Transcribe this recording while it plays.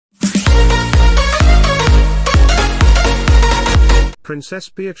Princess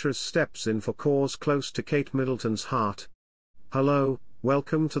Beatrice steps in for cause close to Kate Middleton's heart. Hello,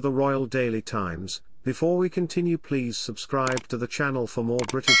 welcome to the Royal Daily Times. Before we continue, please subscribe to the channel for more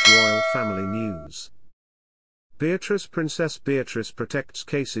British royal family news. Princess Beatrice protects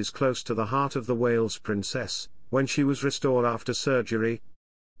cases close to the heart of the Wales princess, when she was restored after surgery.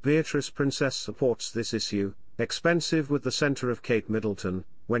 Beatrice Princess supports this issue, expensive with the centre of Kate Middleton,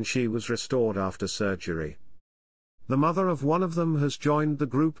 when she was restored after surgery. The mother of one of them has joined the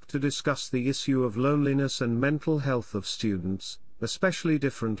group to discuss the issue of loneliness and mental health of students, especially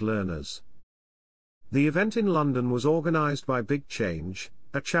different learners. The event in London was organised by Big Change,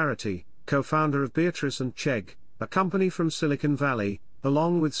 a charity, co-founder of Beatrice and Chegg, a company from Silicon Valley,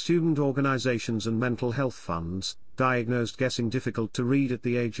 along with student organisations and mental health funds. Diagnosed guessing difficult to read at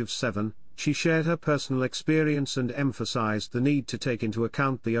the age of 7, she shared her personal experience and emphasised the need to take into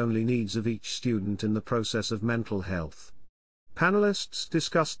account the only needs of each student in the process of mental health. Panellists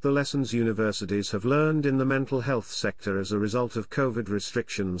discussed the lessons universities have learned in the mental health sector as a result of COVID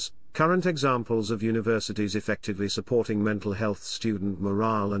restrictions, current examples of universities effectively supporting mental health student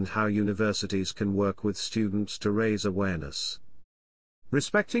morale, and how universities can work with students to raise awareness.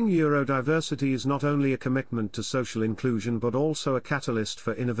 Respecting neurodiversity is not only a commitment to social inclusion but also a catalyst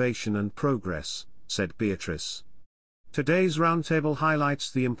for innovation and progress, said Beatrice. Today's roundtable highlights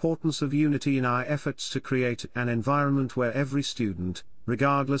the importance of unity in our efforts to create an environment where every student,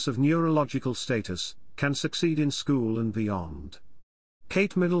 regardless of neurological status, can succeed in school and beyond.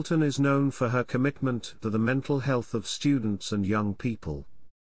 Kate Middleton is known for her commitment to the mental health of students and young people.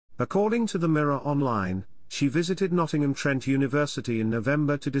 According to the Mirror Online, she visited Nottingham Trent University in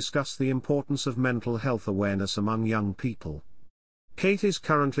November to discuss the importance of mental health awareness among young people. Kate is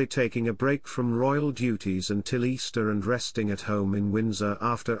currently taking a break from royal duties until Easter and resting at home in Windsor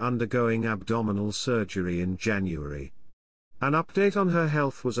after undergoing abdominal surgery in January. An update on her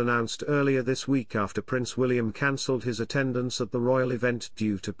health was announced earlier this week after Prince William cancelled his attendance at the royal event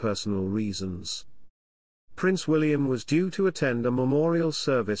due to personal reasons. Prince William was due to attend a memorial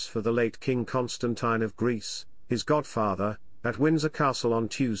service for the late King Constantine of Greece, his godfather, at Windsor Castle on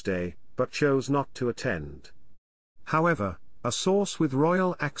Tuesday, but chose not to attend. However, a source with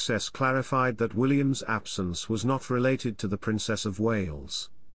royal access clarified that William's absence was not related to the Princess of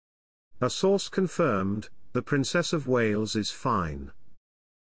Wales. A source confirmed, the Princess of Wales is fine.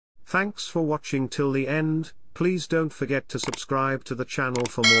 Thanks for watching till the end. Please don't forget to subscribe to the channel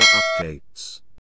for more updates.